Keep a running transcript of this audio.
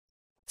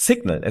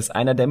Signal ist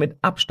einer der mit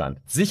Abstand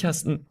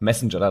sichersten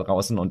Messenger da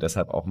draußen und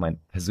deshalb auch mein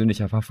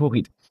persönlicher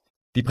Favorit.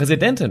 Die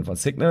Präsidentin von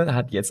Signal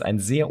hat jetzt ein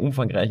sehr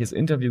umfangreiches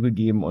Interview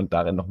gegeben und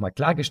darin nochmal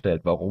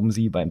klargestellt, warum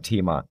sie beim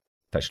Thema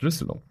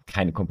Verschlüsselung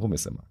keine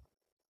Kompromisse macht.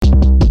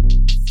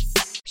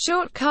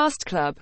 Shortcast Club